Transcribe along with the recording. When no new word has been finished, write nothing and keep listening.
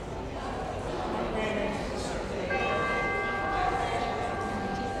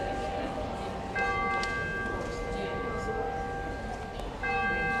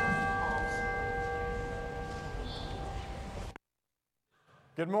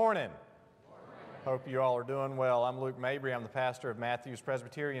Good morning. Hope you all are doing well. I'm Luke Maybry. I'm the pastor of Matthews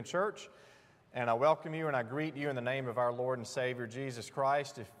Presbyterian Church, and I welcome you and I greet you in the name of our Lord and Savior Jesus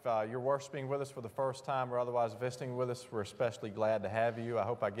Christ. If you're worshiping with us for the first time or otherwise visiting with us, we're especially glad to have you. I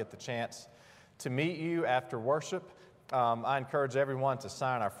hope I get the chance to meet you after worship. I encourage everyone to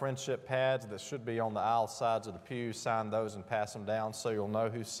sign our friendship pads that should be on the aisle sides of the pews. Sign those and pass them down so you'll know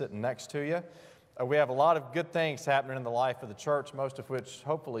who's sitting next to you. We have a lot of good things happening in the life of the church, most of which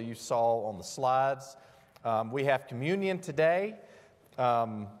hopefully you saw on the slides. We have communion today,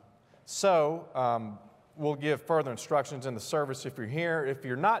 so we'll give further instructions in the service if you're here. If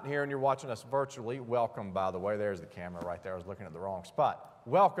you're not here and you're watching us virtually, welcome, by the way. There's the camera right there. I was looking at the wrong spot.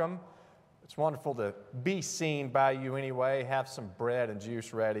 Welcome. It's wonderful to be seen by you anyway. Have some bread and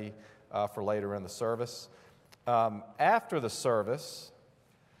juice ready for later in the service. After the service,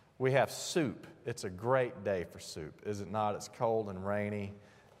 we have soup. It's a great day for soup, is it not? It's cold and rainy,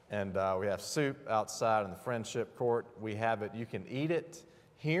 and we have soup outside in the Friendship Court. We have it. You can eat it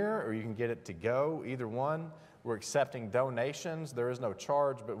here, or you can get it to go, either one. We're accepting donations. There is no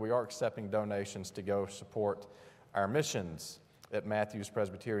charge, but we are accepting donations to go support our missions at Matthews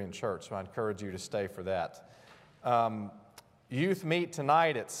Presbyterian Church, so I encourage you to stay for that. Youth meet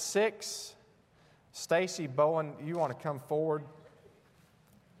tonight at 6. Stacy Bowen, you want to come forward?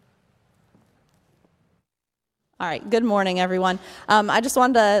 All right, good morning, everyone. I just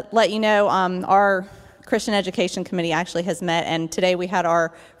wanted to let you know our Christian Education Committee actually has met, and today we had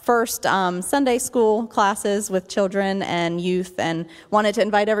our first Sunday school classes with children and youth, and wanted to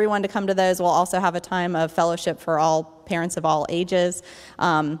invite everyone to come to those. We'll also have a time of fellowship for all parents of all ages,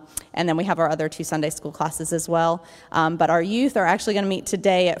 and then we have our other 2 Sunday school classes as well. But our youth are actually going to meet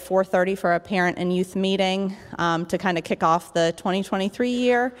today at 4:30 for a parent and youth meeting to kind of kick off the 2023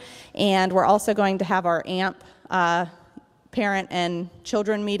 year, and we're also going to have our AMP parent and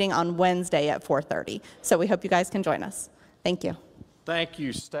children meeting on Wednesday at 4:30. So we hope you guys can join us. Thank you. Thank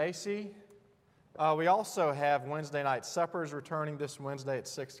you, Stacy. We also have Wednesday night suppers returning this Wednesday at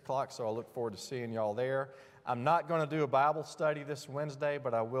 6 o'clock, so I look forward to seeing y'all there. I'm not going to do a Bible study this Wednesday,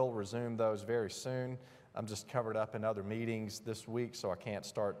 but I will resume those very soon. I'm just covered up in other meetings this week, so I can't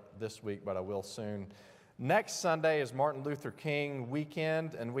start this week, but I will soon. Next Sunday is Martin Luther King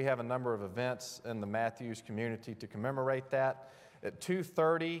weekend, and we have a number of events in the Matthews community to commemorate that. At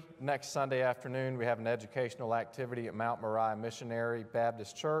 2:30 next Sunday afternoon, we have an educational activity at Mount Moriah Missionary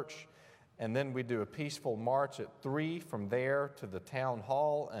Baptist Church, and then we do a peaceful march at 3 from there to the town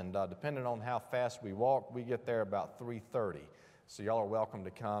hall, and depending on how fast we walk, we get there about 3:30. So y'all are welcome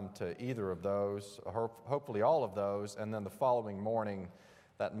to come to either of those, or hopefully all of those, and then the following morning,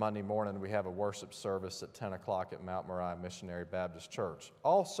 that Monday morning, we have a worship service at 10 o'clock at Mount Moriah Missionary Baptist Church.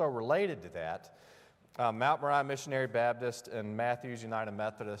 Also related to that, Mount Moriah Missionary Baptist and Matthews United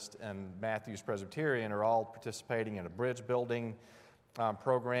Methodist and Matthews Presbyterian are all participating in a bridge building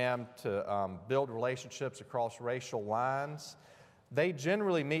program to build relationships across racial lines. They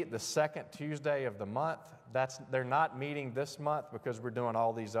generally meet the second Tuesday of the month. They're not meeting this month because we're doing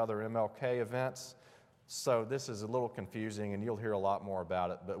all these other MLK events. So this is a little confusing, and you'll hear a lot more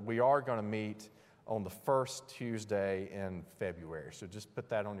about it. But we are going to meet on the first Tuesday in February. So just put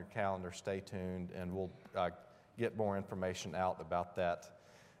that on your calendar, stay tuned, and we'll get more information out about that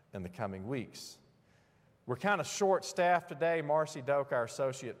in the coming weeks. We're kind of short-staffed today. Marcy Doak, our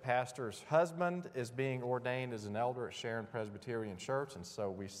associate pastor's husband, is being ordained as an elder at Sharon Presbyterian Church, and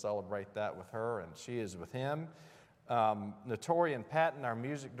so we celebrate that with her, and she is with him. Notorian Patton, our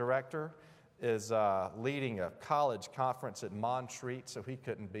music director, is leading a college conference at Montreat, so he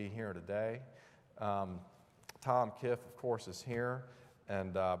couldn't be here today. Tom Kiff, of course, is here,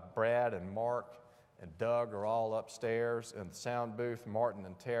 and Brad and Mark and Doug are all upstairs in the sound booth. Martin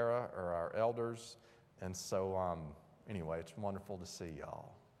and Tara are our elders, and so anyway, it's wonderful to see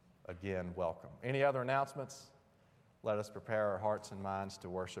y'all. Again, welcome. Any other announcements? Let us prepare our hearts and minds to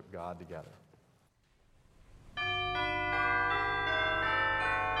worship God together.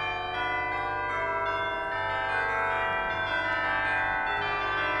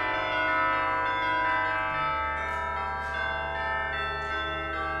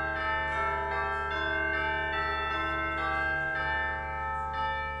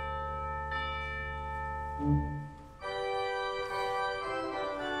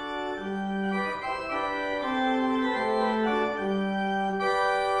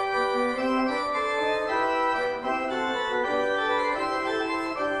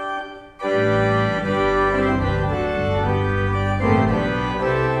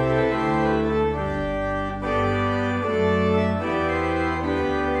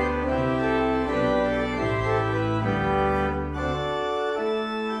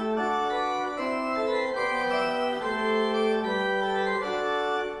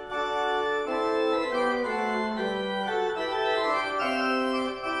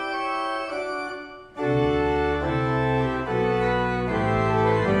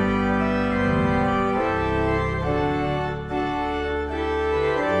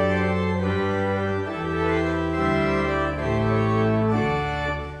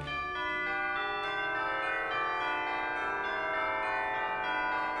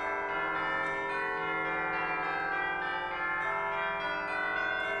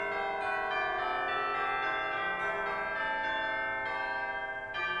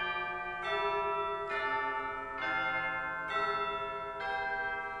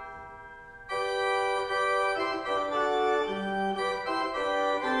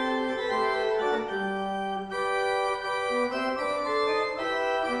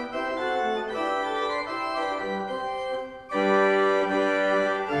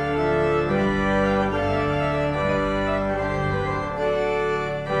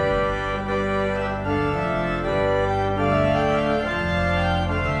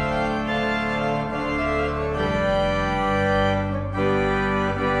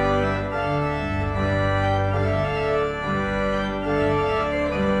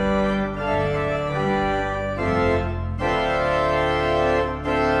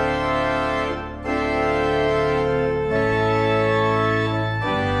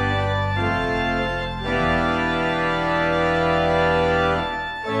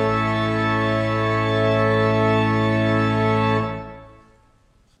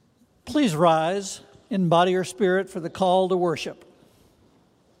 Please rise in body or spirit for the call to worship.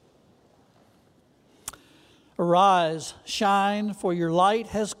 Arise, shine, for your light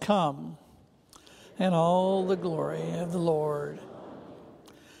has come, and all the glory of the Lord.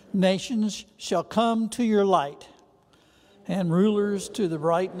 Nations shall come to your light, and rulers to the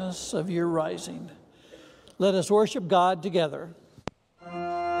brightness of your rising. Let us worship God together.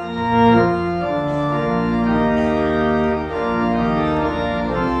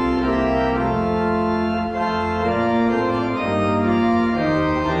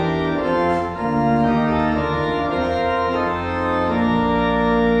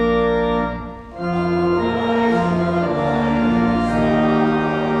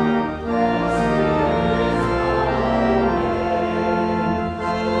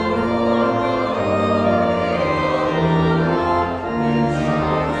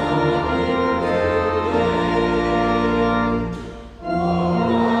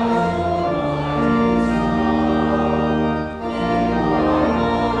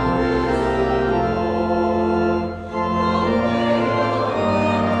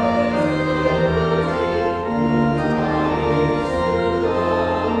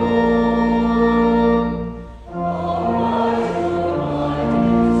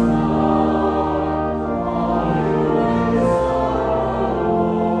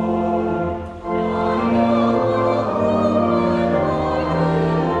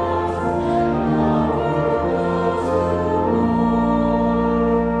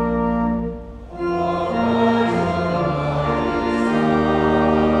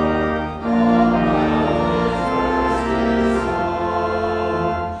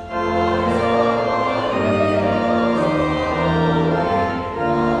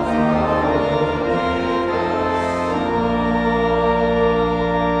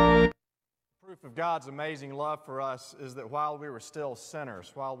 God's amazing love for us is that while we were still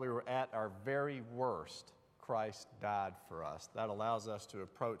sinners, while we were at our very worst, Christ died for us. That allows us to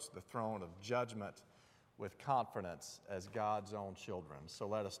approach the throne of judgment with confidence as God's own children. So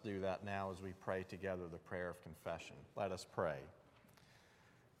let us do that now as we pray together the prayer of confession. Let us pray.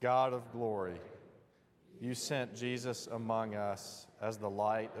 God of glory, you sent Jesus among us as the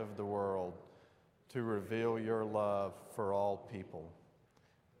light of the world to reveal your love for all people.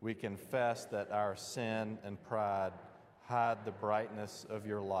 We confess that our sin and pride hide the brightness of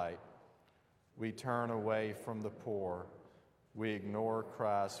your light. We turn away from the poor. We ignore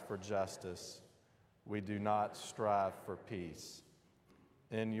cries for justice. We do not strive for peace.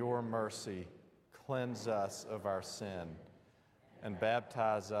 In your mercy, cleanse us of our sin and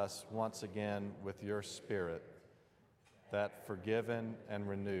baptize us once again with your Spirit, that forgiven and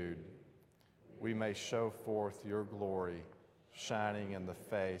renewed, we may show forth your glory, shining in the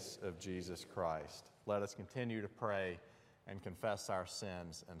face of Jesus Christ. Let us continue to pray and confess our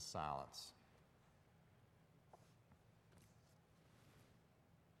sins in silence.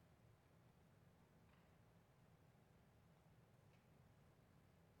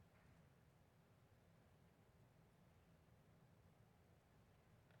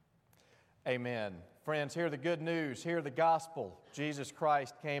 Amen. Friends, hear the good news, hear the gospel. Jesus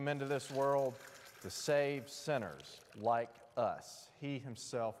Christ came into this world to save sinners like us. He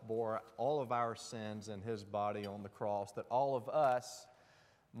himself bore all of our sins in his body on the cross, that all of us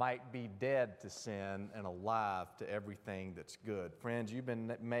might be dead to sin and alive to everything that's good. Friends, you've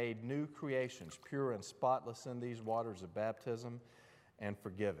been made new creations, pure and spotless in these waters of baptism and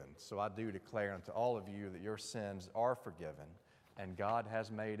forgiven. So I do declare unto all of you that your sins are forgiven, and God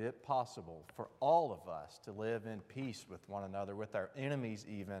has made it possible for all of us to live in peace with one another, with our enemies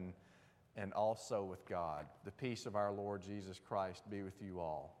even, and also with God. The peace of our Lord Jesus Christ be with you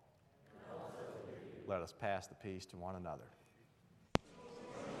all. Let us pass the peace to one another.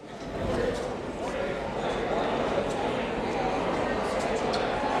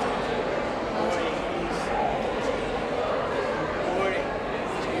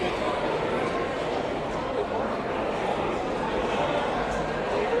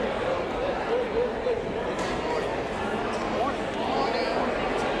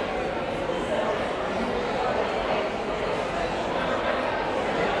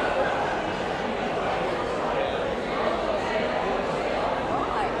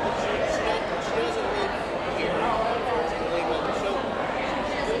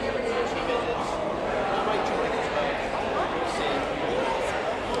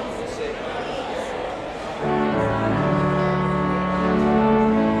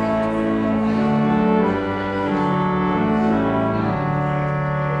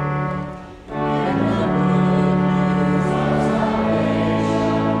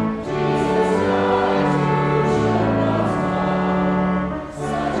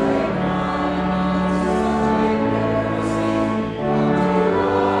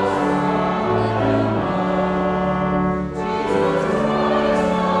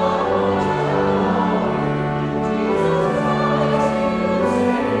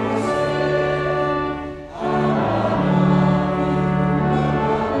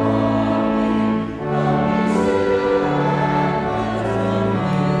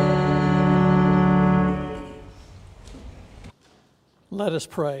 Let us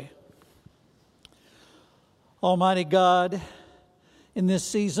pray. Almighty God, in this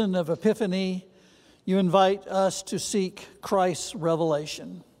season of Epiphany, you invite us to seek Christ's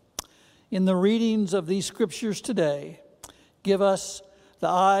revelation. In the readings of these scriptures today, give us the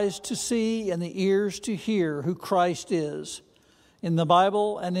eyes to see and the ears to hear who Christ is in the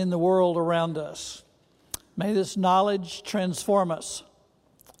Bible and in the world around us. May this knowledge transform us.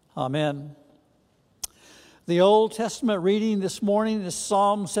 Amen. The Old Testament reading this morning is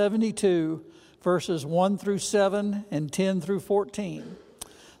Psalm 72, verses 1 through 7 and 10 through 14.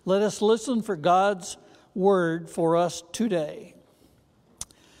 Let us listen for God's word for us today.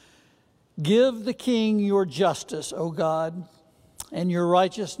 Give the king your justice, O God, and your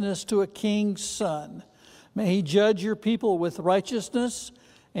righteousness to a king's son. May he judge your people with righteousness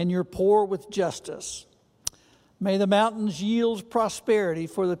and your poor with justice. May the mountains yield prosperity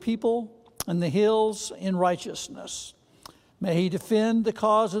for the people and the hills in righteousness. May he defend the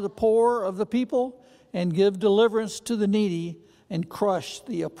cause of the poor of the people and give deliverance to the needy and crush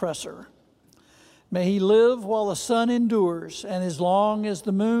the oppressor. May he live while the sun endures and as long as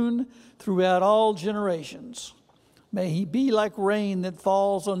the moon throughout all generations. May he be like rain that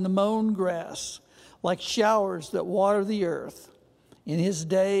falls on the mown grass, like showers that water the earth. In his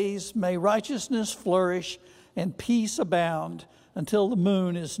days may righteousness flourish and peace abound until the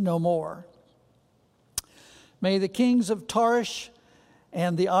moon is no more. May the kings of Tarshish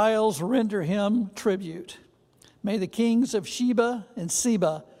and the isles render him tribute. May the kings of Sheba and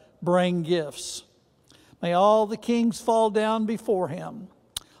Seba bring gifts. May all the kings fall down before him.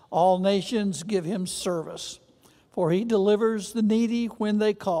 All nations give him service. For he delivers the needy when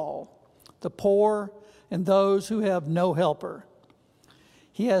they call, the poor and those who have no helper.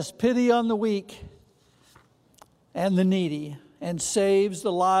 He has pity on the weak and the needy and saves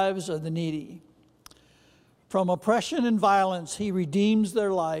the lives of the needy. From oppression and violence he redeems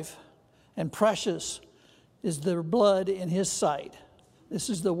their life, and precious is their blood in his sight. This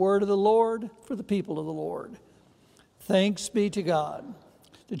is the word of the Lord for the people of the Lord. Thanks be to God.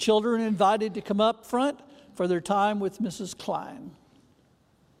 The children are invited to come up front for their time with Mrs. Klein.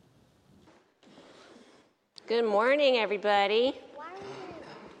 Good morning, everybody.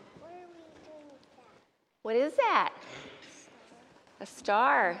 What is that? A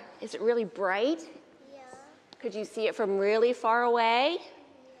star. Is it really bright? Yeah. Could you see it from really far away? Yeah.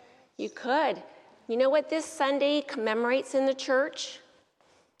 You could. You know what this Sunday commemorates in the church?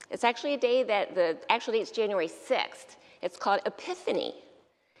 It's actually a day that it's January 6th. It's called Epiphany.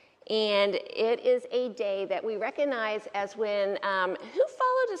 And it is a day that we recognize as when, who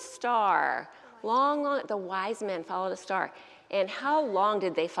followed a star? The wise men followed a star. And how long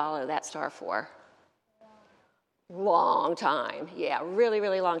did they follow that star for? Long time. Yeah, really,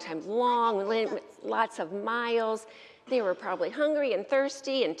 really long time. Lots of miles. They were probably hungry and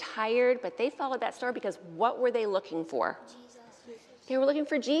thirsty and tired, but they followed that star because what were they looking for? Jesus. They were looking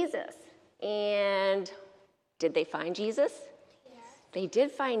for Jesus. And did they find Jesus? Yes. They did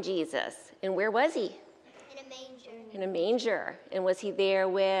find Jesus. And where was he? In a manger. In a manger. And was he there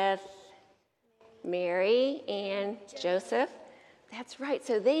with Mary and Joseph? That's right.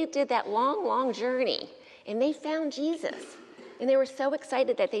 So they did that long, long journey, and they found Jesus. And they were so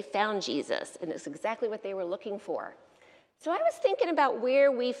excited that they found Jesus, and it's exactly what they were looking for. So I was thinking about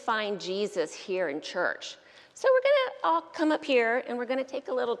where we find Jesus here in church. So we're going to all come up here, and we're going to take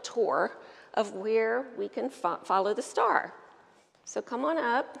a little tour of where we can follow the star. So come on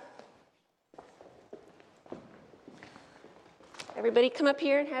up. Everybody come up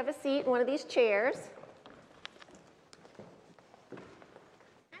here and have a seat in one of these chairs.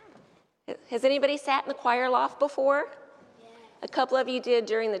 Has anybody sat in the choir loft before? Yeah. A couple of you did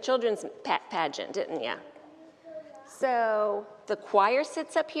during the children's pageant, didn't you? So the choir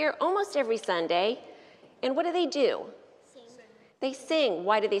sits up here almost every Sunday, and what do? Sing. They sing.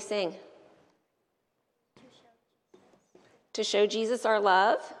 Why do they sing? To show Jesus our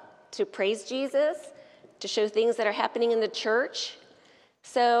love, to praise Jesus, to show things that are happening in the church.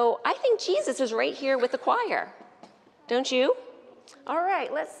 So I think Jesus is right here with the choir. Don't you? All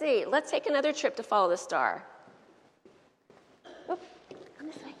right, let's see. Let's take another trip to follow the star. Oh, come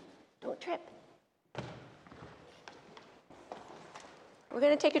this way. Don't trip. We're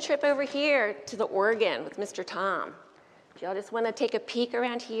going to take a trip over here to the organ with Mr. Tom. If y'all just want to take a peek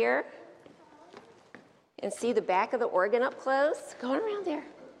around here and see the back of the organ up close, go on around there.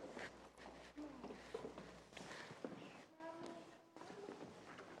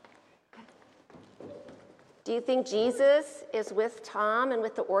 Do you think Jesus is with Tom and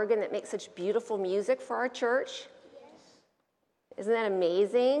with the organ that makes such beautiful music for our church? Yes. Isn't that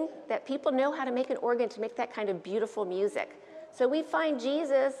amazing? That people know how to make an organ to make that kind of beautiful music. So we find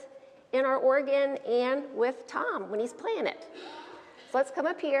Jesus in our organ and with Tom when he's playing it. So let's come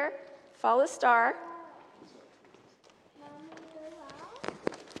up here, follow the star.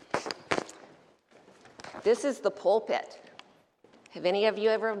 This is the pulpit. Have any of you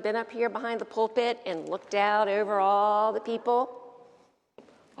ever been up here behind the pulpit and looked out over all the people?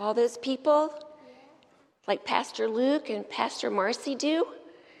 All those people? Like Pastor Luke and Pastor Marcy do?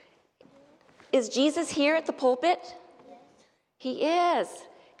 Is Jesus here at the pulpit? He is,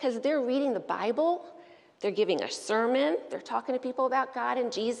 because they're reading the Bible, they're giving a sermon, they're talking to people about God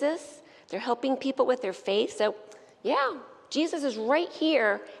and Jesus, they're helping people with their faith. So, yeah, Jesus is right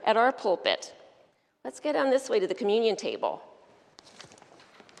here at our pulpit. Let's go down this way to the communion table.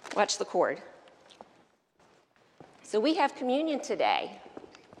 Watch the cord. So we have communion today.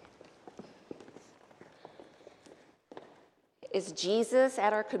 Is Jesus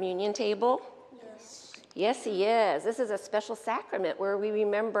at our communion table? Yes. Yes, he is. This is a special sacrament where we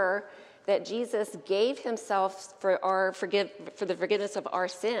remember that Jesus gave himself for the forgiveness of our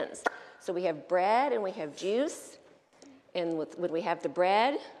sins. So we have bread and we have juice. And when we have the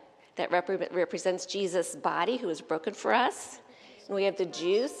bread, that represents Jesus' body who was broken for us. And we have the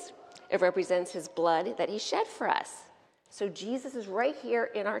juice. It represents his blood that he shed for us. So Jesus is right here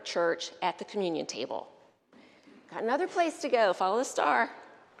in our church at the communion table. Got another place to go. Follow the star.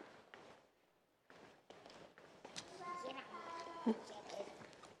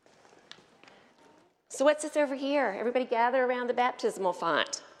 So what's this over here? Everybody gather around the baptismal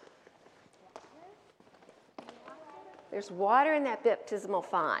font. There's water in that baptismal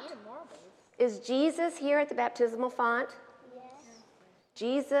font. Is Jesus here at the baptismal font? Yes.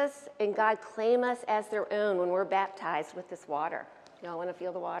 Jesus and God claim us as their own when we're baptized with this water. Y'all want to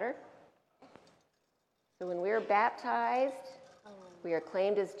feel the water? So when we're baptized, we are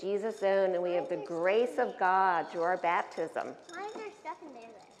claimed as Jesus' own, and we have the grace of God through our baptism. Why is there stuff in there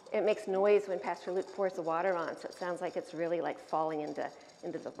then? It makes noise when Pastor Luke pours the water on, so it sounds like it's really like falling into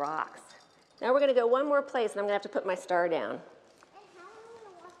the rocks. Now we're going to go one more place, and I'm going to have to put my star down. And how am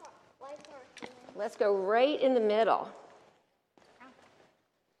I going to wipe our hands? Let's go right in the middle.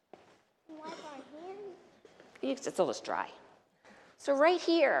 Wipe our hands? It's almost dry. So right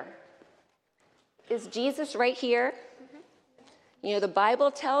here, is Jesus right here? You know, the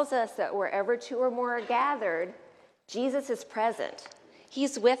Bible tells us that wherever two or more are gathered, Jesus is present.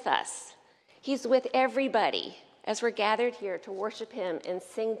 He's with us. He's with everybody as we're gathered here to worship him and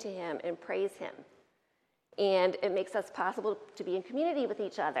sing to him and praise him. And it makes us possible to be in community with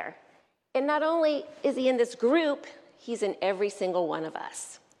each other. And not only is he in this group, he's in every single one of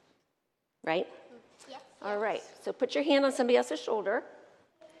us. Right? Yes. All right. So put your hand on somebody else's shoulder.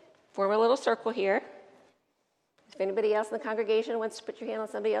 Form a little circle here. If anybody else in the congregation wants to put your hand on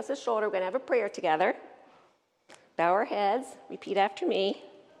somebody else's shoulder, we're going to have a prayer together. Bow our heads. Repeat after me.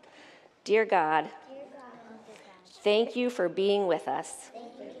 Dear God, thank you for being with us.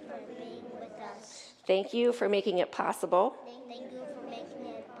 Thank you for being with us. Thank you for making it possible Thank you for making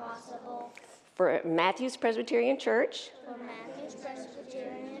it possible for Matthews Presbyterian Church for Matthews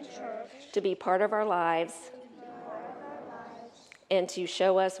Presbyterian Church to be part of our lives and to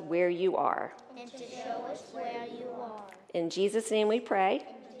show us where you are. and to show us where you are. In Jesus' name we pray.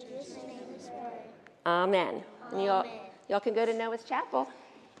 In Jesus' name we pray. Amen. And Amen. y'all can go to Noah's Chapel.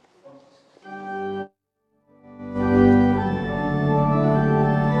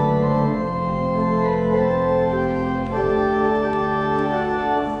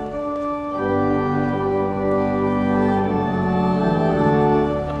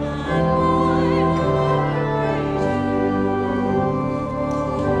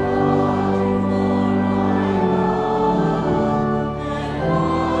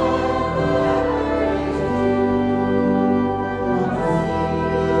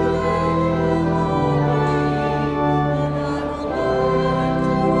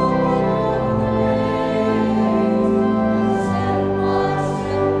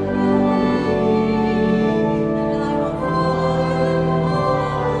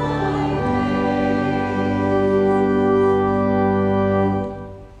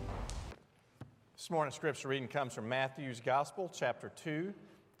 Scripture reading comes from Matthew's Gospel, chapter 2,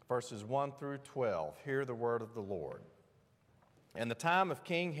 verses 1 through 12. Hear the word of the Lord. In the time of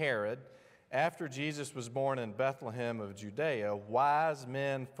King Herod, after Jesus was born in Bethlehem of Judea, wise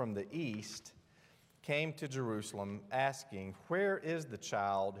men from the east came to Jerusalem, asking, "Where is the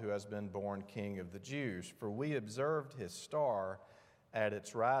child who has been born King of the Jews? For we observed his star at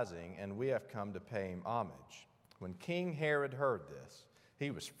its rising, and we have come to pay him homage." When King Herod heard this,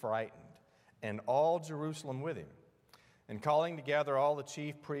 he was frightened, and all Jerusalem with him. And calling together all the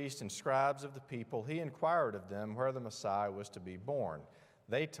chief priests and scribes of the people, he inquired of them where the Messiah was to be born.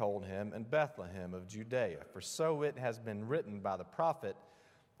 They told him, in Bethlehem of Judea, for so it has been written by the prophet,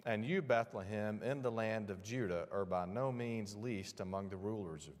 and you, Bethlehem, in the land of Judah, are by no means least among the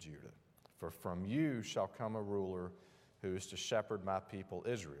rulers of Judah. For from you shall come a ruler who is to shepherd my people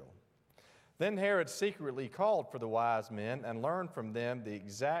Israel. Then Herod secretly called for the wise men and learned from them the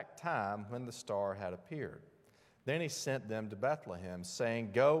exact time when the star had appeared. Then he sent them to Bethlehem, saying,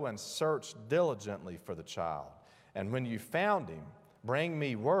 Go and search diligently for the child, and when you found him, bring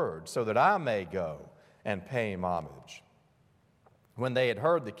me word so that I may go and pay him homage. When they had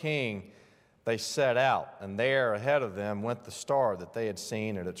heard the king, they set out, and there ahead of them went the star that they had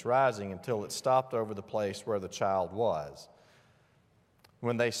seen at its rising until it stopped over the place where the child was.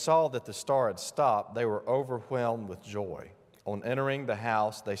 When they saw that the star had stopped, they were overwhelmed with joy. On entering the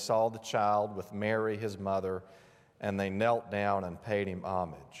house, they saw the child with Mary, his mother, and they knelt down and paid him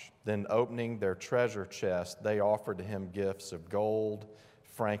homage. Then, opening their treasure chest, they offered to him gifts of gold,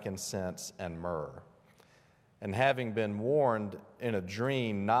 frankincense, and myrrh. And having been warned in a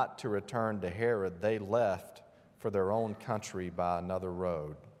dream not to return to Herod, they left for their own country by another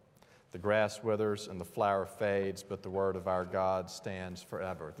road. The grass withers and the flower fades, but the word of our God stands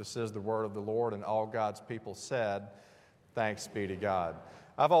forever. This is the word of the Lord, and all God's people said, Thanks be to God.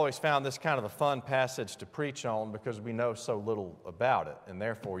 I've always found this kind of a fun passage to preach on because we know so little about it, and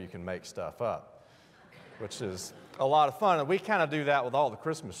therefore you can make stuff up, which is a lot of fun. And we kind of do that with all the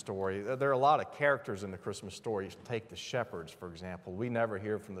Christmas story. There are a lot of characters in the Christmas story. Take the shepherds, for example. We never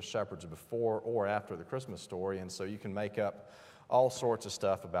hear from the shepherds before or after the Christmas story, and so you can make up all sorts of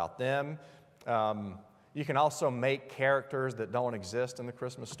stuff about them. You can also make characters that don't exist in the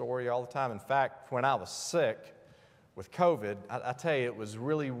Christmas story all the time. In fact, when I was sick with COVID, I tell you, it was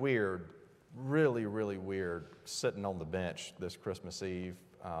really weird, really weird sitting on the bench this Christmas Eve,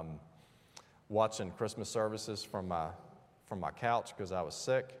 watching Christmas services from my couch because I was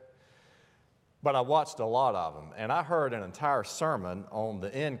sick. But I watched a lot of them, and I heard an entire sermon on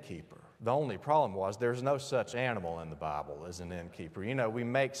the innkeeper. The only problem was there's no such animal in the Bible as an innkeeper. You know, we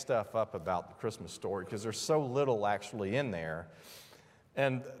make stuff up about the Christmas story because there's so little actually in there.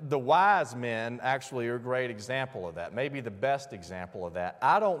 And the wise men actually are a great example of that, maybe the best example of that.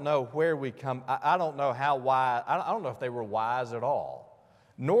 I don't know where we come, I don't know how wise, I don't know if they were wise at all,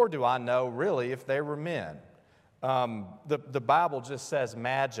 nor do I know really if they were men. The Bible just says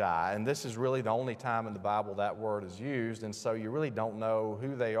magi, and this is really the only time in the Bible that word is used, and so you really don't know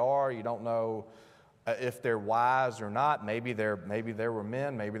who they are, you don't know if they're wise or not. Maybe they were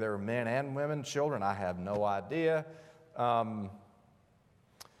men, maybe they were men and women, children, I have no idea.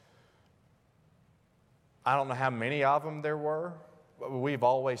 I don't know how many of them there were. We've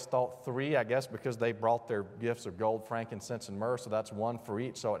always thought 3, I guess, because they brought their gifts of gold, frankincense, and myrrh, so that's 1 for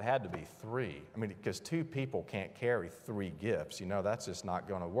each, so it had to be 3. I mean, because 2 people can't carry 3 gifts. You know, that's just not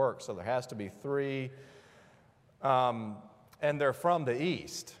going to work, so there has to be 3. And they're from the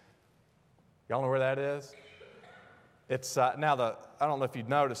east. Y'all know where that is? It's I don't know if you've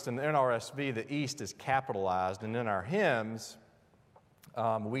noticed, in the NRSV, the east is capitalized, and in our hymns,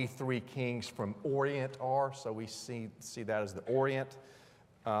 we 3 kings from Orient are, so we see that as the Orient.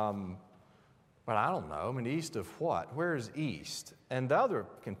 But I don't know, I mean, east of what? Where is east? And the other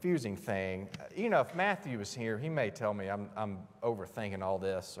confusing thing, you know, if Matthew was here, he may tell me I'm overthinking all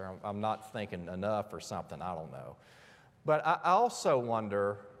this, or I'm not thinking enough or something, I don't know. But I also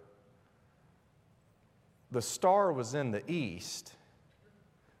wonder, the star was in the east.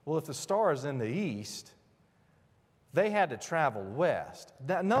 Well, if the star is in the east, they had to travel west.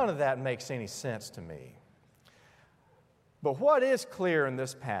 None of that makes any sense to me. But what is clear in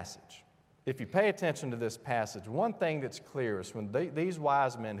this passage, if you pay attention to this passage, one thing that's clear is when these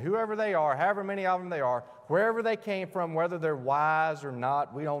wise men, whoever they are, however many of them they are, wherever they came from, whether they're wise or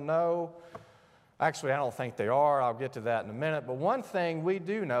not, we don't know. Actually, I don't think they are. I'll get to that in a minute. But one thing we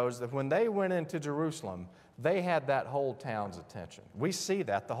do know is that when they went into Jerusalem, they had that whole town's attention. We see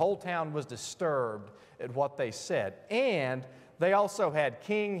that. The whole town was disturbed at what they said. And they also had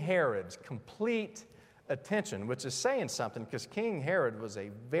King Herod's complete attention, which is saying something because King Herod was a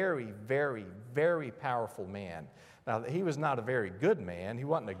very, very, very powerful man. Now, he was not a very good man. He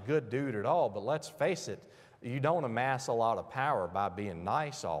wasn't a good dude at all, but let's face it, you don't amass a lot of power by being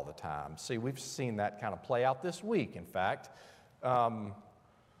nice all the time. See, we've seen that kind of play out this week, in fact.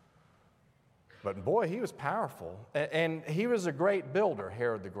 But boy, he was powerful. And he was a great builder,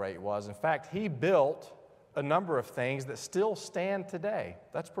 Herod the Great was. In fact, he built a number of things that still stand today.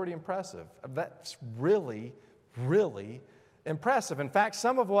 That's pretty impressive. That's really, really impressive. In fact,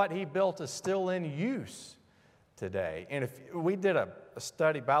 some of what he built is still in use today. And if we did a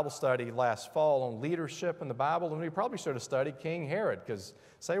Bible study last fall on leadership in the Bible, and we probably should have studied King Herod, because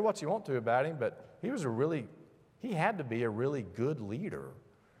say what you want to about him, but he had to be a really good leader,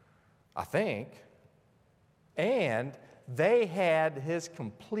 I think. And they had his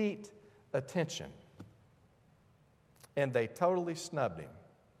complete attention. And they totally snubbed him.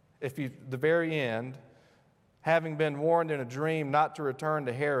 The very end, having been warned in a dream not to return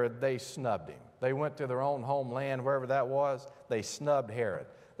to Herod, they snubbed him. They went to their own homeland, wherever that was. They snubbed Herod.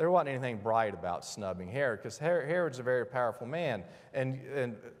 There wasn't anything bright about snubbing Herod, because Herod's a very powerful man.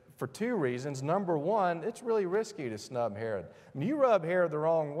 And for two reasons. Number one, it's really risky to snub Herod. When you rub Herod the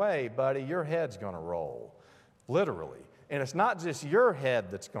wrong way, buddy, your head's going to roll, literally. And it's not just your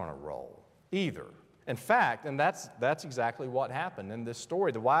head that's going to roll either. In fact, and that's exactly what happened in this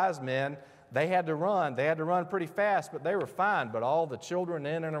story. The wise men, they had to run. They had to run pretty fast, but they were fine. But all the children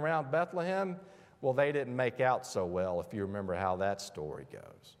in and around Bethlehem, well, they didn't make out so well, if you remember how that story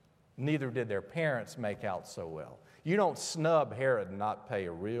goes. Neither did their parents make out so well. You don't snub Herod and not pay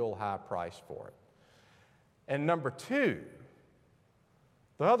a real high price for it. And number two,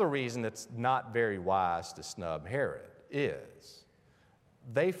 the other reason it's not very wise to snub Herod is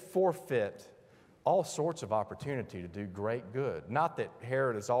they forfeit all sorts of opportunity to do great good. Not that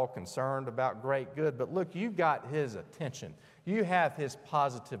Herod is all concerned about great good, but look, you've got his attention. You have his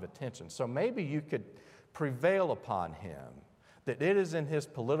positive attention. So maybe you could prevail upon him that it is in his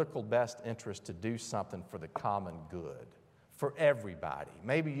political best interest to do something for the common good, for everybody.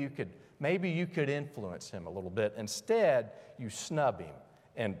 Maybe you could influence him a little bit. Instead, you snub him.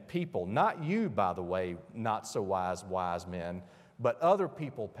 And people, not you, by the way, not so wise men, but other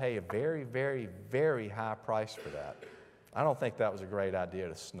people pay a very, very, very high price for that. I don't think that was a great idea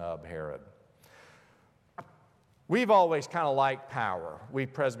to snub Herod. We've always kind of liked power. We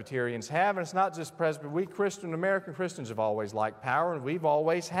Presbyterians have, and it's not just Presbyterians. We American Christians have always liked power, and we've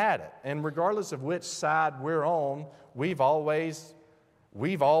always had it. And regardless of which side we're on, we've always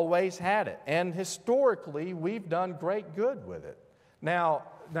had it. And historically, we've done great good with it. Now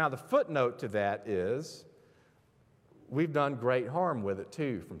the footnote to that is we've done great harm with it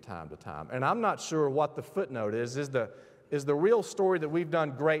too from time to time. And I'm not sure what the footnote is. Is the real story that we've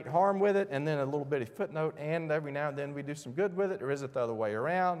done great harm with it and then a little bitty footnote and every now and then we do some good with it, or is it the other way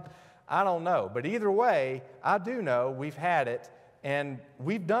around? I don't know. But either way, I do know we've had it and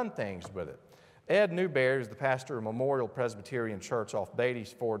we've done things with it. Ed Newberry is the pastor of Memorial Presbyterian Church off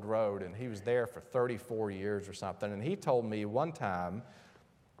Beatty's Ford Road, and he was there for 34 years or something. And he told me one time,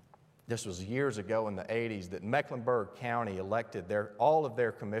 this was years ago in the 80s, that Mecklenburg County elected all of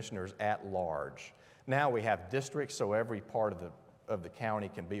their commissioners at large. Now we have districts, so every part of the county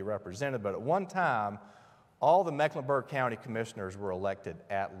can be represented. But at one time, all the Mecklenburg County commissioners were elected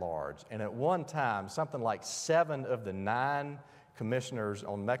at large. And at one time, something like 7 of the 9 commissioners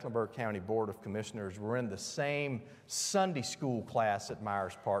on Mecklenburg County Board of Commissioners were in the same Sunday school class at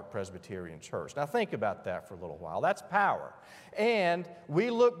Myers Park Presbyterian Church. Now think about that for a little while. That's power. And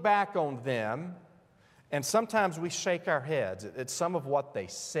we look back on them, and sometimes we shake our heads at some of what they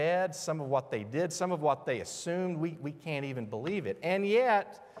said, some of what they did, some of what they assumed. We can't even believe it. And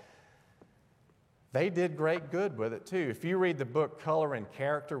yet, they did great good with it too. If you read the book Color and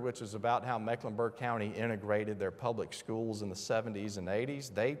Character, which is about how Mecklenburg County integrated their public schools in the 70s and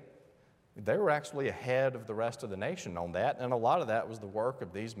 80s, they were actually ahead of the rest of the nation on that, and a lot of that was the work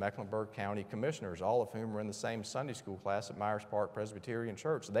of these Mecklenburg County commissioners, all of whom were in the same Sunday school class at Myers Park Presbyterian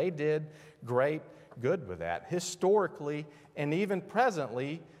Church. They did great good with that. Historically and even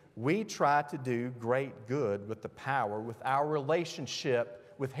presently, we try to do great good with the power, with our relationship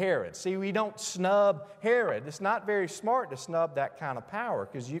with Herod. See, we don't snub Herod. It's not very smart to snub that kind of power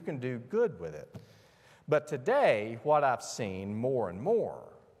because you can do good with it. But today, what I've seen more and more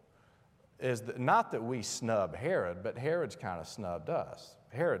is that not that we snub Herod, but Herod's kind of snubbed us.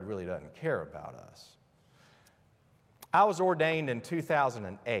 Herod really doesn't care about us. I was ordained in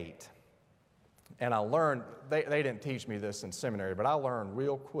 2008, and I learned, they didn't teach me this in seminary, but I learned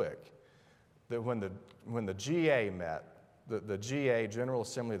real quick that when the GA met, the GA, General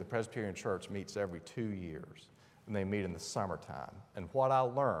Assembly of the Presbyterian Church, meets every 2 years, and they meet in the summertime. And what I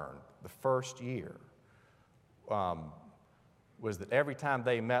learned the first year was that every time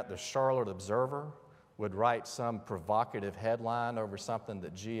they met, the Charlotte Observer would write some provocative headline over something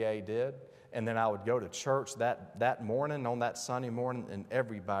that GA did, and then I would go to church that morning, on that Sunday morning, and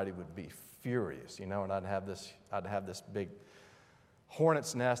everybody would be furious, and I'd have this big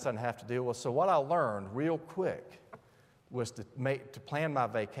hornet's nest I'd have to deal with. So what I learned real quick was to plan my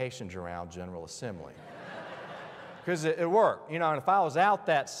vacations around General Assembly. Because it worked. And if I was out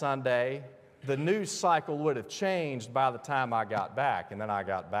that Sunday, the news cycle would have changed by the time I got back. And then I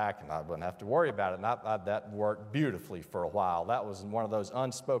got back and I wouldn't have to worry about it. And that worked beautifully for a while. That was one of those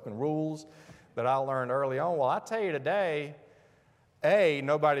unspoken rules that I learned early on. Well, I tell you today, A,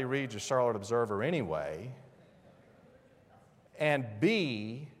 nobody reads the Charlotte Observer anyway. And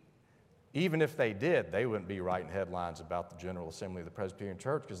B, even if they did, they wouldn't be writing headlines about the General Assembly of the Presbyterian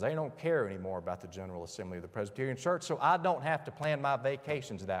Church because they don't care anymore about the General Assembly of the Presbyterian Church, so I don't have to plan my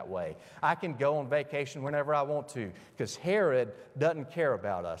vacations that way. I can go on vacation whenever I want to because Herod doesn't care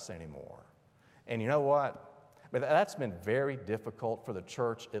about us anymore. And you know what? But that's been very difficult for the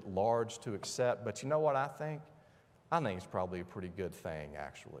church at large to accept, but you know what I think? I think it's probably a pretty good thing,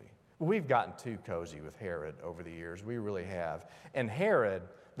 actually. We've gotten too cozy with Herod over the years. We really have. And Herod...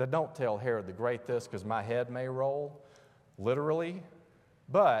 Don't tell Herod the Great this because my head may roll, literally.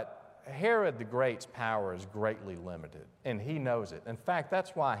 But Herod the Great's power is greatly limited, and he knows it. In fact,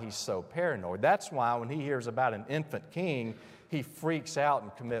 that's why he's so paranoid. That's why when he hears about an infant king, he freaks out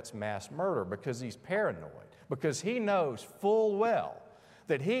and commits mass murder because he's paranoid. Because he knows full well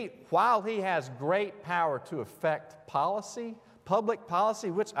that while he has great power to affect policy, public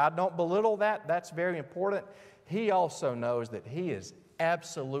policy, which I don't belittle that's very important, he also knows that he is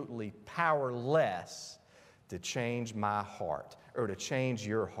absolutely powerless to change my heart or to change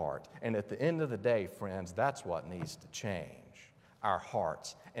your heart. And at the end of the day, friends, that's what needs to change, our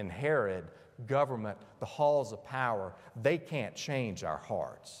hearts. And Herod, government, the halls of power, they can't change our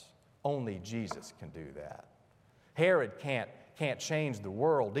hearts. Only Jesus can do that. Herod can't change the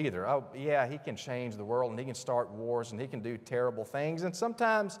world either. Oh, yeah, he can change the world and he can start wars and he can do terrible things. And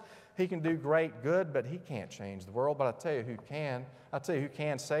sometimes he can do great good, but he can't change the world. But I'll tell you who can. I'll tell you who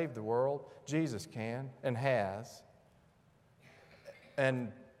can save the world. Jesus can and has.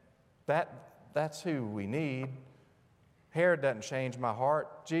 And that's who we need. Herod doesn't change my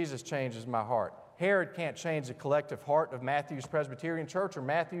heart. Jesus changes my heart. Herod can't change the collective heart of Matthew's Presbyterian Church or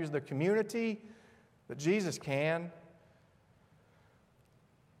Matthew's the community, but Jesus can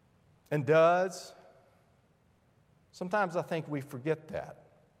and does. Sometimes I think we forget that.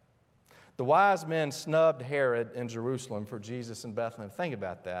 The wise men snubbed Herod in Jerusalem for Jesus in Bethlehem. Think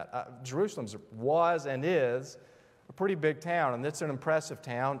about that. Jerusalem was and is a pretty big town, and it's an impressive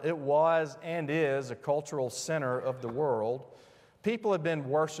town. It was and is a cultural center of the world. People had been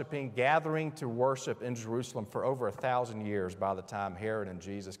gathering to worship in Jerusalem for over 1,000 years by the time Herod and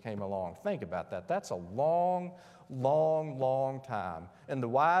Jesus came along. Think about that. That's a long, long, long time. And the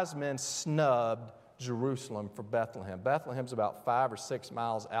wise men snubbed Jerusalem for Bethlehem. Bethlehem's about 5 or 6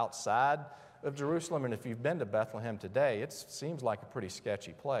 miles outside of Jerusalem, and if you've been to Bethlehem today, it seems like a pretty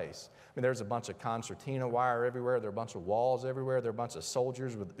sketchy place. I mean, there's a bunch of concertina wire everywhere, there are a bunch of walls everywhere, there are a bunch of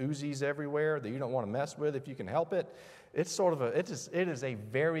soldiers with Uzis everywhere that you don't want to mess with if you can help it. It's it is a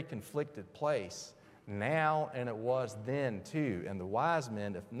very conflicted place now, and it was then too. And the wise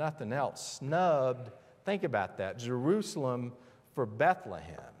men, if nothing else, snubbed, think about that, Jerusalem for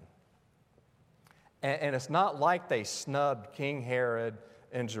Bethlehem. And it's not like they snubbed King Herod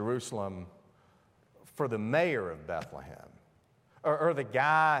in Jerusalem for the mayor of Bethlehem or the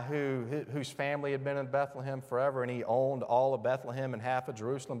guy whose family had been in Bethlehem forever and he owned all of Bethlehem and half of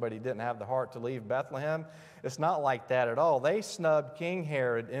Jerusalem, but he didn't have the heart to leave Bethlehem. It's not like that at all. They snubbed King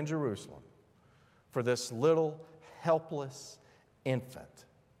Herod in Jerusalem for this little helpless infant,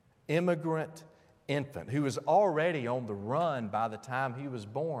 immigrant infant who was already on the run by the time he was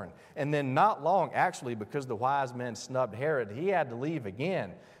born. And then not long, actually, because the wise men snubbed Herod, he had to leave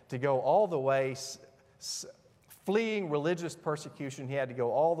again to go all the way, fleeing religious persecution. He had to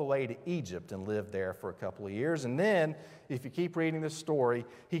go all the way to Egypt and live there for a couple of years. And then, if you keep reading this story,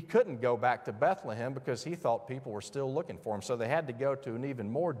 he couldn't go back to Bethlehem because he thought people were still looking for him. So they had to go to an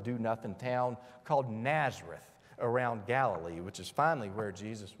even more do-nothing town called Nazareth around Galilee, which is finally where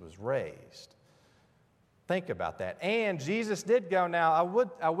Jesus was raised. Think about that. And Jesus did go. Now,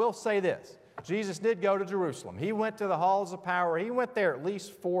 I will say this. Jesus did go to Jerusalem. He went to the halls of power. He went there at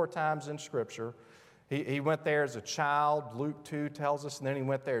least 4 times in Scripture. He went there as a child, Luke 2 tells us, and then he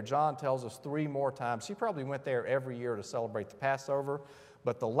went there, John tells us, 3 more times. He probably went there every year to celebrate the Passover.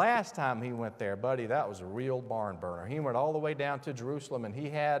 But the last time he went there, buddy, that was a real barn burner. He went all the way down to Jerusalem, and he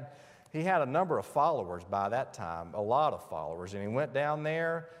had a number of followers by that time, a lot of followers. And he went down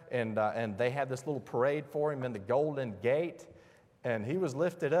there, and they had this little parade for him in the Golden Gate, and he was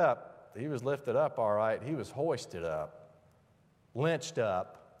lifted up. He was lifted up, all right. He was hoisted up, lynched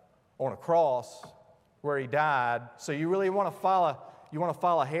up on a cross where he died. So you really want to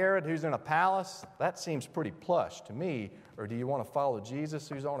follow Herod who's in a palace? That seems pretty plush to me. Or do you want to follow Jesus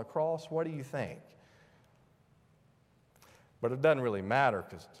who's on a cross? What do you think? But it doesn't really matter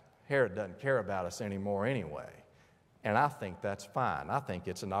because Herod doesn't care about us anymore anyway. And I think that's fine. I think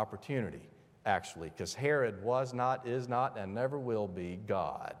it's an opportunity, actually, because Herod was not, is not, and never will be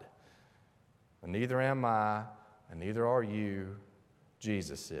God. And neither am I, and neither are you.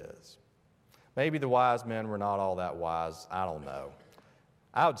 Jesus is. Maybe the wise men were not all that wise. I don't know.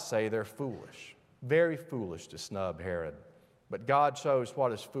 I would say they're foolish, very foolish to snub Herod. But God chose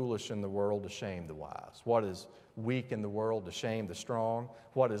what is foolish in the world to shame the wise, what is weak in the world to shame the strong,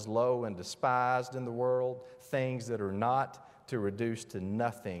 what is low and despised in the world, things that are not to reduce to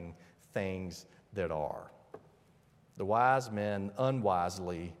nothing things that are. The wise men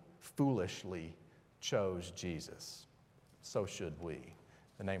unwisely, foolishly chose Jesus. So should we.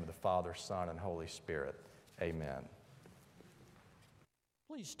 In the name of the Father, Son, and Holy Spirit, amen.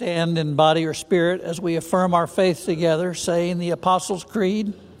 Please stand in body or spirit as we affirm our faith together, saying the Apostles'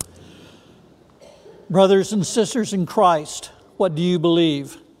 Creed. Brothers and sisters in Christ, what do you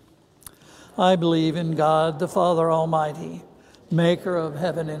believe? I believe in God, the Father Almighty, maker of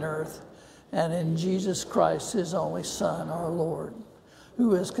heaven and earth, and in Jesus Christ, his only Son, our Lord, who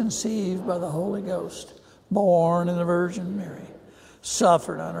was conceived by the Holy Ghost, born in the Virgin Mary,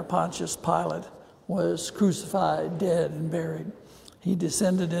 suffered under Pontius Pilate, was crucified, dead, and buried. He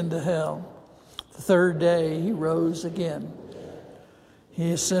descended into hell. The third day he rose again.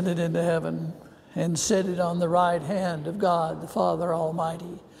 He ascended into heaven and seated on the right hand of God, the Father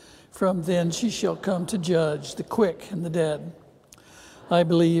Almighty. From thence he shall come to judge the quick and the dead. I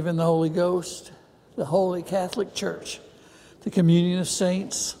believe in the Holy Ghost, the Holy Catholic Church, the communion of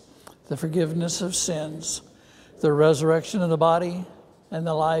saints, the forgiveness of sins, the resurrection of the body, and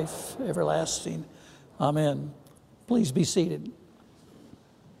the life everlasting. Amen. Please be seated.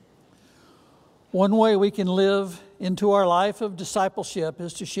 One way we can live into our life of discipleship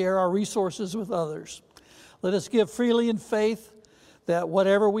is to share our resources with others. Let us give freely in faith that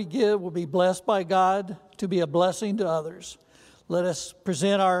whatever we give will be blessed by God to be a blessing to others. Let us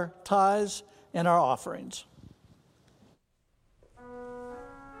present our tithes and our offerings.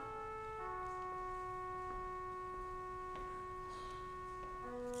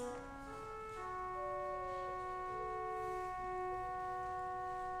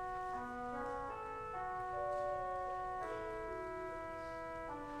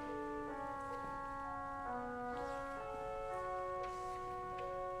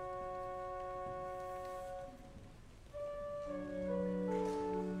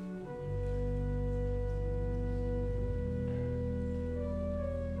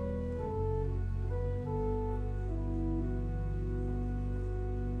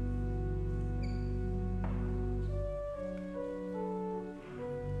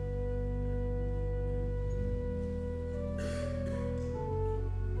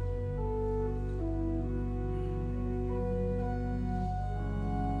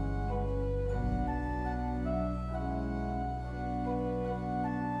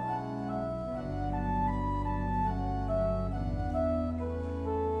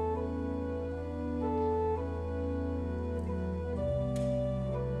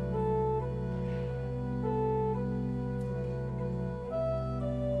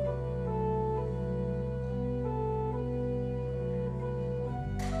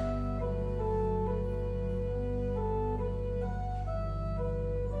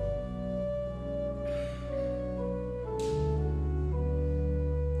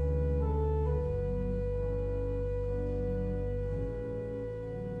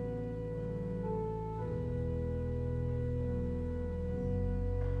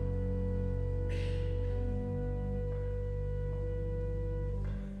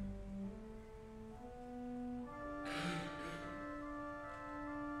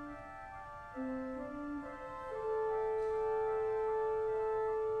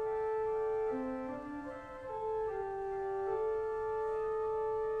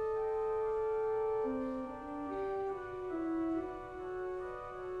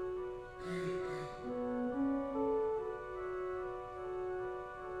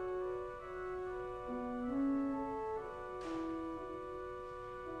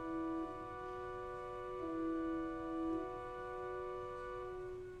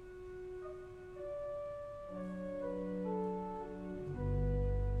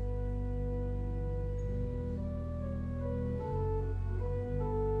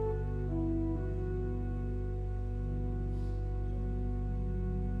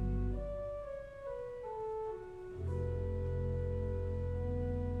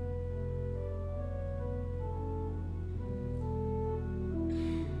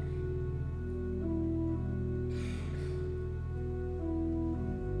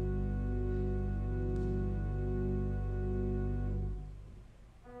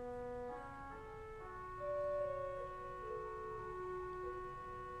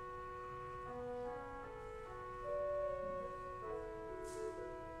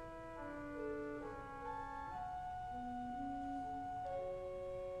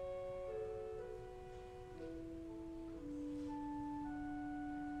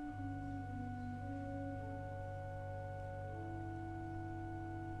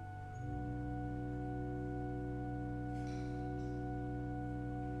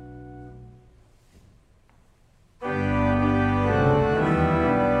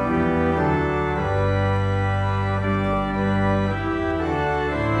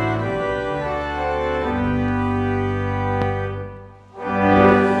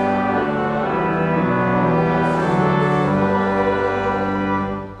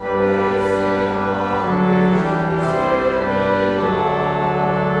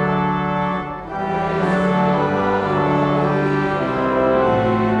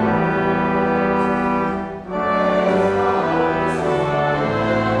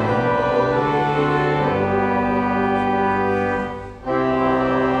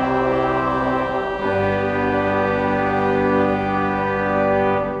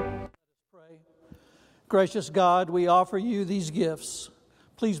 Gracious God, we offer you these gifts.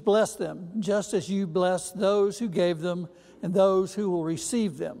 Please bless them, just as you bless those who gave them and those who will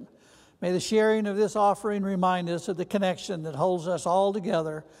receive them. May the sharing of this offering remind us of the connection that holds us all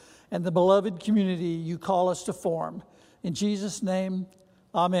together and the beloved community you call us to form. In Jesus' name,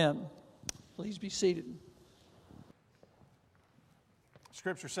 amen. Please be seated.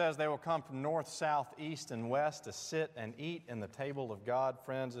 Scripture says they will come from north, south, east, and west to sit and eat in the table of God.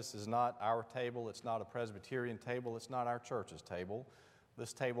 Friends, this is not our table. It's not a Presbyterian table. It's not our church's table.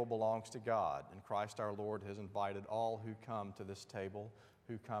 This table belongs to God, and Christ our Lord has invited all who come to this table,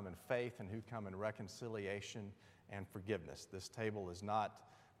 who come in faith and who come in reconciliation and forgiveness. This table is not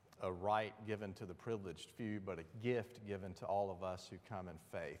a right given to the privileged few, but a gift given to all of us who come in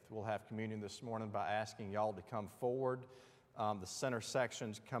faith. We'll have communion this morning by asking y'all to come forward. The center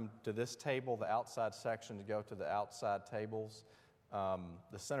sections come to this table. The outside sections go to the outside tables.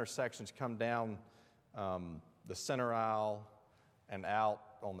 The center sections come down the center aisle and out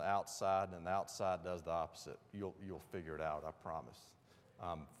on the outside, and the outside does the opposite. You'll figure it out, I promise.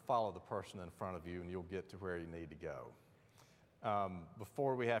 Follow the person in front of you, and you'll get to where you need to go.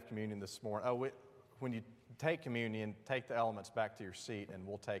 Before we have communion this morning, when you take communion, take the elements back to your seat, and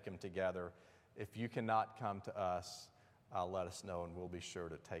we'll take them together. If you cannot come to us, let us know, and we'll be sure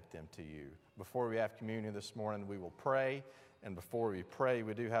to take them to you. Before we have communion this morning, we will pray. And before we pray,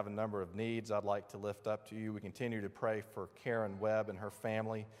 we do have a number of needs I'd like to lift up to you. We continue to pray for Karen Webb and her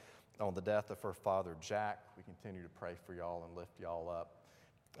family on the death of her father, Jack. We continue to pray for y'all and lift y'all up.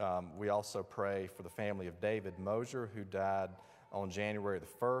 We also pray for the family of David Mosier, who died on January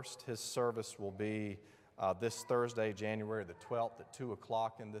the 1st. His service will be this Thursday, January the 12th at 2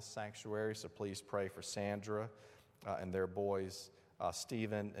 o'clock in this sanctuary. So please pray for Sandra and their boys,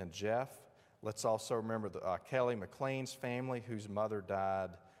 Stephen and Jeff. Let's also remember Kelly McLean's family, whose mother died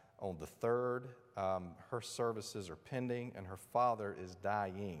on the 3rd. Her services are pending, and her father is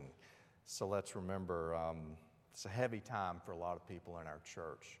dying. So let's remember, it's a heavy time for a lot of people in our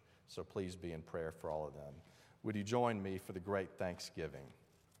church. So please be in prayer for all of them. Would you join me for the great Thanksgiving?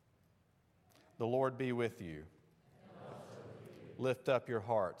 The Lord be with you. Lift up your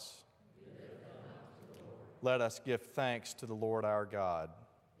hearts. Let us give thanks to the Lord our God.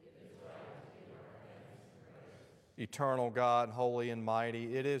 Eternal God, holy and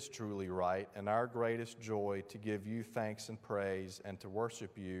mighty, it is truly right and our greatest joy to give you thanks and praise and to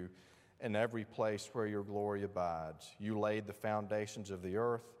worship you in every place where your glory abides. You laid the foundations of the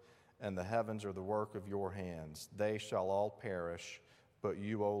earth, and the heavens are the work of your hands. They shall all perish, but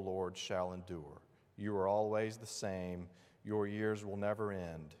you, O Lord, shall endure. You are always the same. Your years will never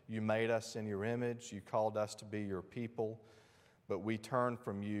end. You made us in your image. You called us to be your people. But we turned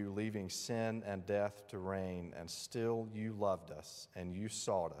from you, leaving sin and death to reign, and still you loved us and you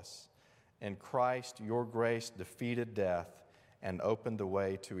sought us. In Christ, your grace defeated death and opened the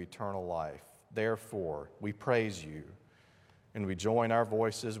way to eternal life. Therefore, we praise you, and we join our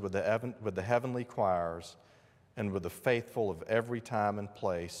voices with the heavenly choirs and with the faithful of every time and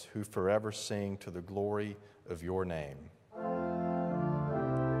place who forever sing to the glory of your name.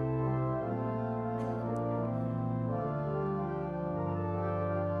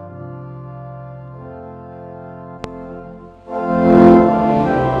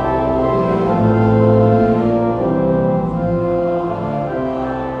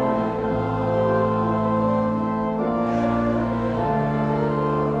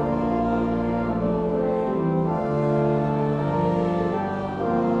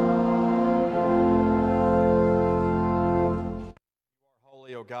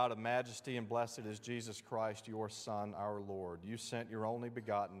 God of majesty, and blessed is Jesus Christ, your Son, our Lord. You sent your only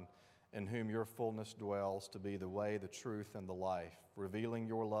begotten, in whom your fullness dwells, to be the way, the truth, and the life. Revealing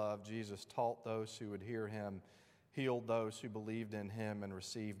your love, Jesus taught those who would hear him, healed those who believed in him, and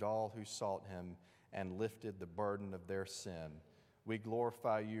received all who sought him, and lifted the burden of their sin. We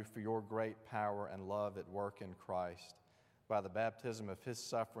glorify you for your great power and love at work in Christ. By the baptism of his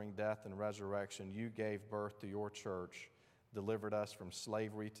suffering, death, and resurrection, you gave birth to your church, delivered us from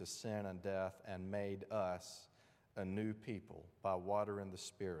slavery to sin and death, and made us a new people by water and the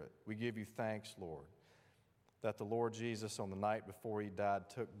Spirit. We give you thanks, Lord, that the Lord Jesus, on the night before he died,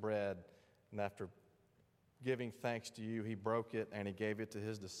 took bread, and after giving thanks to you, he broke it and he gave it to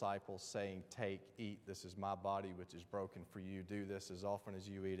his disciples, saying, "Take, eat, this is my body which is broken for you. Do this as often as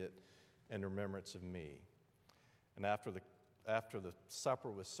you eat it in remembrance of me." And after the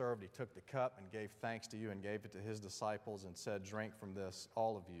supper was served, he took the cup and gave thanks to you and gave it to his disciples and said, "Drink from this,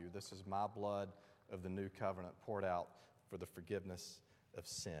 all of you. This is my blood of the new covenant poured out for the forgiveness of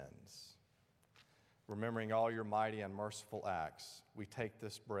sins." Remembering all your mighty and merciful acts, we take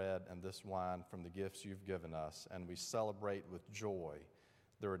this bread and this wine from the gifts you've given us, and we celebrate with joy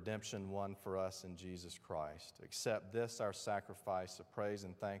the redemption won for us in Jesus Christ. Accept this, our sacrifice of praise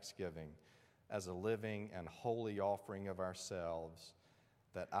and thanksgiving, as a living and holy offering of ourselves,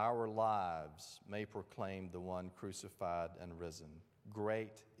 that our lives may proclaim the one crucified and risen.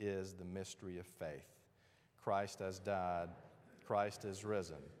 Great is the mystery of faith. Christ has died, Christ is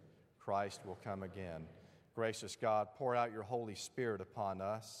risen, Christ will come again. Gracious God, pour out your Holy Spirit upon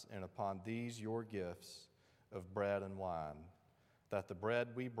us and upon these your gifts of bread and wine, that the bread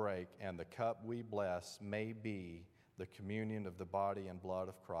we break and the cup we bless may be the communion of the body and blood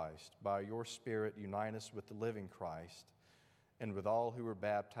of Christ. By your Spirit, unite us with the living Christ and with all who are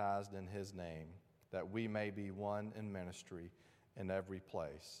baptized in his name, that we may be one in ministry in every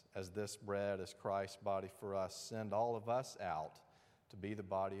place. As this bread is Christ's body for us, send all of us out to be the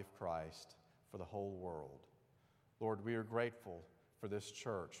body of Christ for the whole world. Lord, we are grateful for this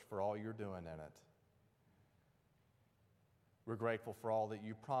church, for all you're doing in it. We're grateful for all that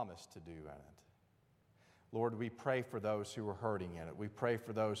you promised to do in it. Lord, we pray for those who are hurting in it. We pray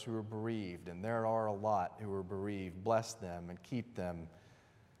for those who are bereaved, and there are a lot who are bereaved. Bless them and keep them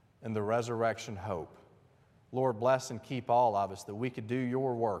in the resurrection hope. Lord, bless and keep all of us that we could do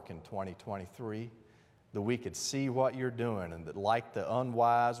your work in 2023, that we could see what you're doing, and that like the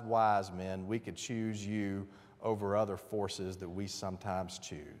unwise wise men, we could choose you over other forces that we sometimes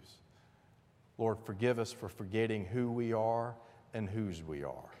choose. Lord, forgive us for forgetting who we are and whose we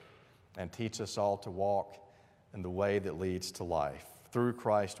are, and teach us all to walk in the way that leads to life. Through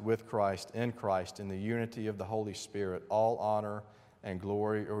Christ, with Christ, in Christ, in the unity of the Holy Spirit, all honor and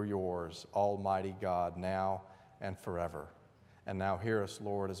glory are yours, Almighty God, now and forever. And now hear us,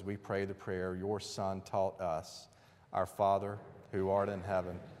 Lord, as we pray the prayer your Son taught us. Our Father, who art in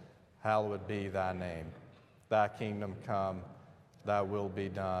heaven, hallowed be thy name. Thy kingdom come, thy will be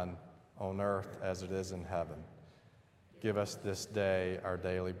done, on earth as it is in heaven. Give us this day our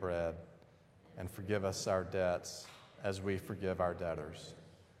daily bread, and forgive us our debts as we forgive our debtors.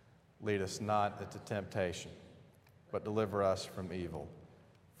 Lead us not into temptation, but deliver us from evil.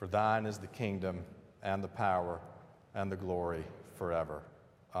 For thine is the kingdom and the power and the glory forever.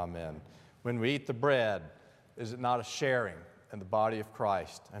 Amen. When we eat the bread, is it not a sharing in the body of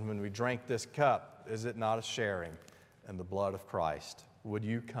Christ? And when we drink this cup, is it not a sharing in the blood of Christ? Would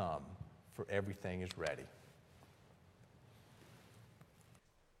you come? For everything is ready.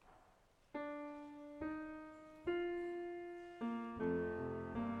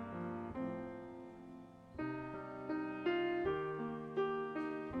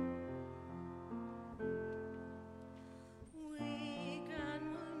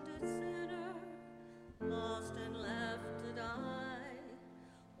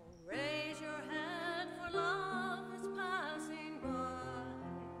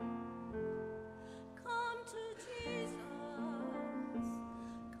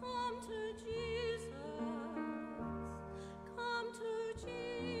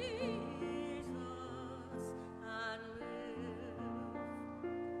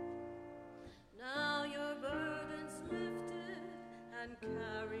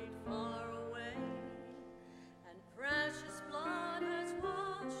 Carried far away, and precious blood has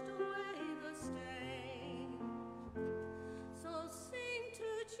washed away the stain. So sing to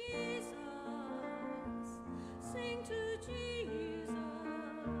Jesus, sing to Jesus,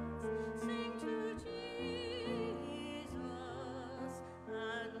 sing to Jesus,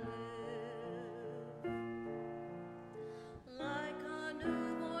 and live. Like a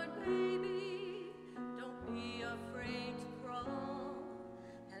newborn baby, don't be afraid to crawl.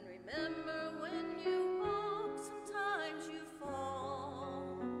 Remember when you walk, sometimes you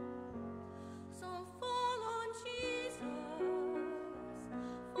fall. So fall on Jesus,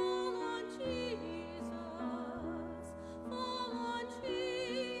 fall on Jesus, fall on Jesus,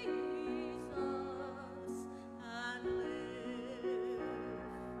 and live.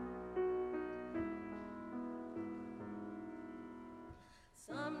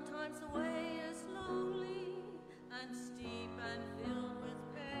 Sometimes the way is lonely and steep and filled with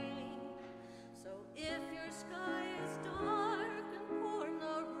pain. So if your sky is dark and pour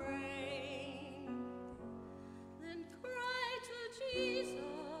no rain, then cry to Jesus,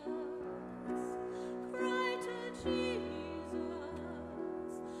 cry to Jesus,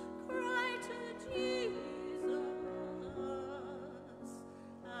 cry to Jesus,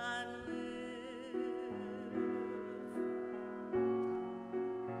 and live.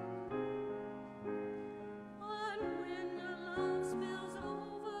 And when the love spills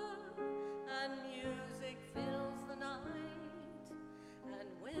over and music fills the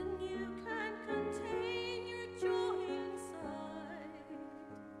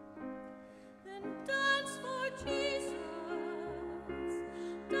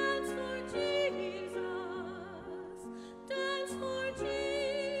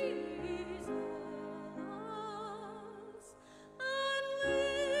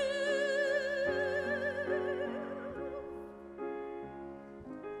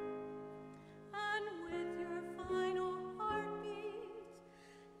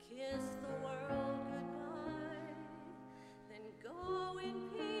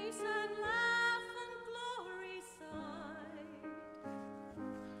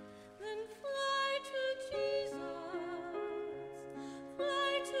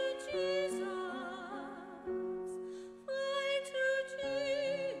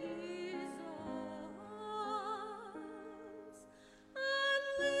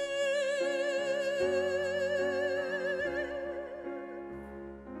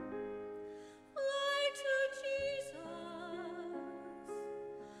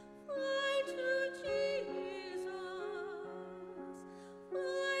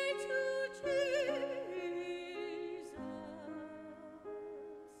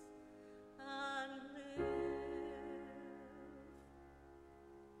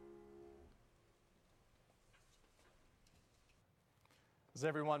Has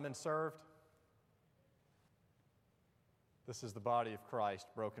everyone been served? This is the body of Christ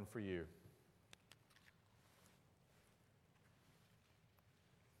broken for you.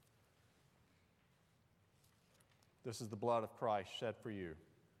 This is the blood of Christ shed for you.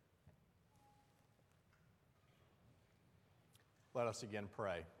 Let us again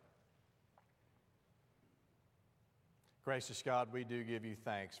pray. Gracious God, we do give you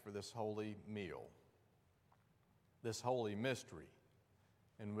thanks for this holy meal, this holy mystery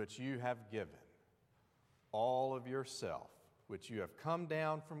in which you have given all of yourself, which you have come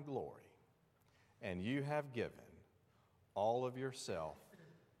down from glory, and you have given all of yourself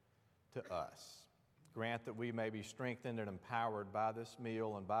to us. Grant that we may be strengthened and empowered by this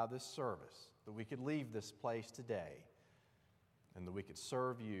meal and by this service, that we could leave this place today and that we could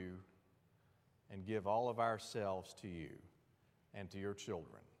serve you and give all of ourselves to you and to your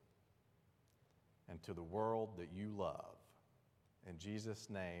children and to the world that you love. In Jesus'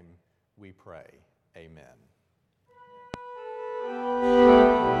 name we pray. Amen.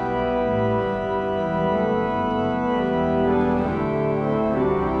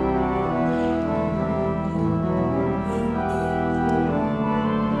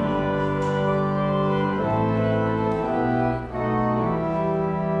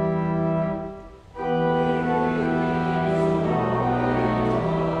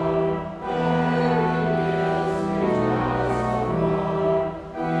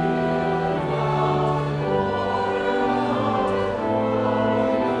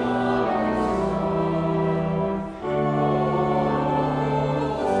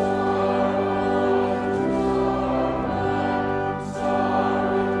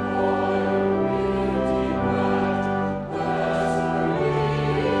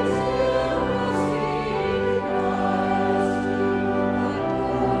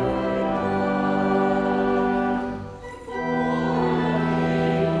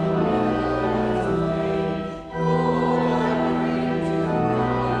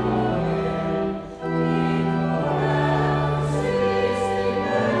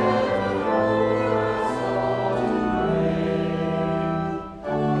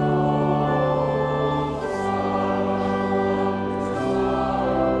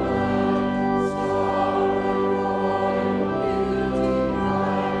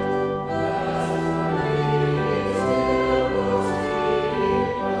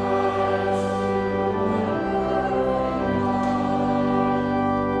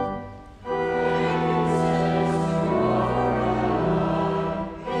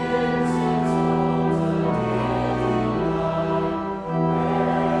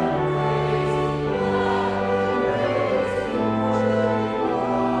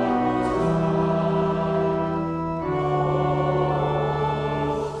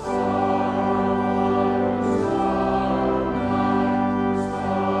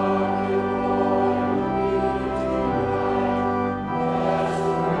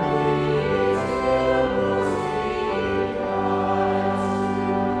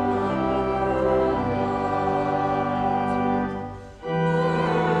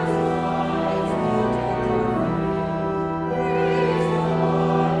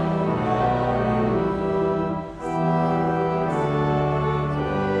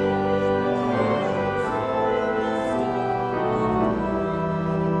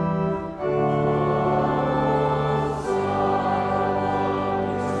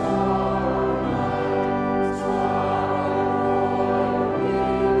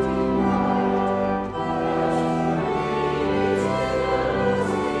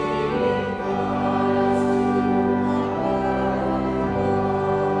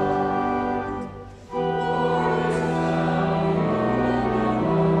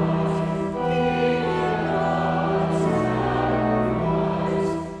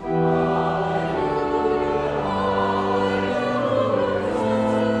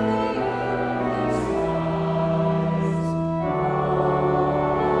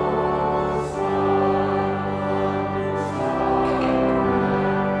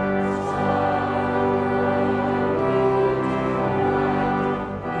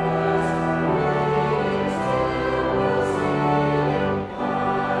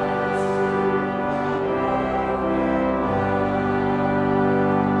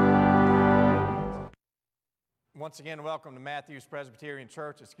 Once again, welcome to Matthews Presbyterian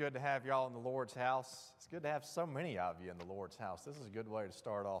Church. It's good to have y'all in the Lord's house. It's good to have so many of you in the Lord's house. This is a good way to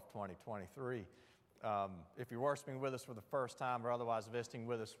start off 2023. If you're worshiping with us for the first time or otherwise visiting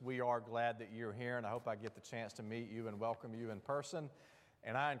with us, we are glad that you're here, and I hope I get the chance to meet you and welcome you in person.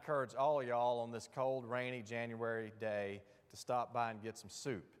 And I encourage all of y'all on this cold, rainy January day to stop by and get some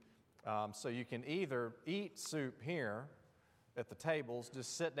soup. So you can either eat soup here, at the tables,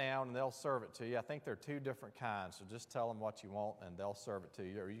 just sit down and they'll serve it to you. I think there are 2 different kinds, so just tell them what you want and they'll serve it to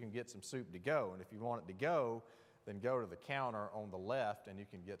you. Or you can get some soup to go, and if you want it to go, then go to the counter on the left and you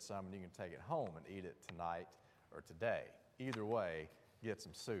can get some and you can take it home and eat it tonight or today. Either way, get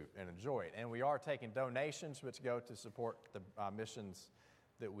some soup and enjoy it. And we are taking donations which go to support the missions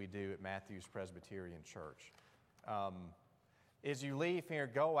that we do at Matthews Presbyterian Church. As you leave here,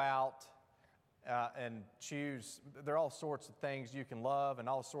 go out and choose. There are all sorts of things you can love and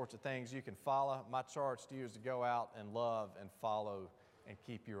all sorts of things you can follow. My charge to you is to go out and love and follow and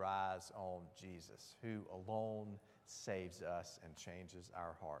keep your eyes on Jesus, who alone saves us and changes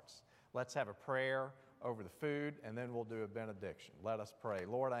our hearts. Let's have a prayer over the food, and then we'll do a benediction. Let us pray.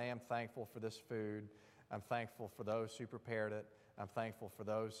 Lord, I am thankful for this food. I'm thankful for those who prepared it. I'm thankful for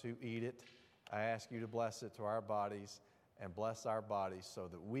those who eat it. I ask you to bless it to our bodies and bless our bodies so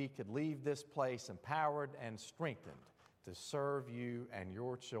that we could leave this place empowered and strengthened to serve you and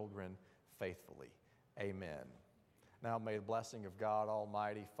your children faithfully. Amen. Now may the blessing of God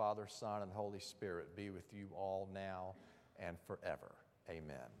Almighty, Father, Son, and Holy Spirit be with you all now and forever.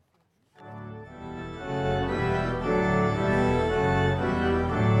 Amen.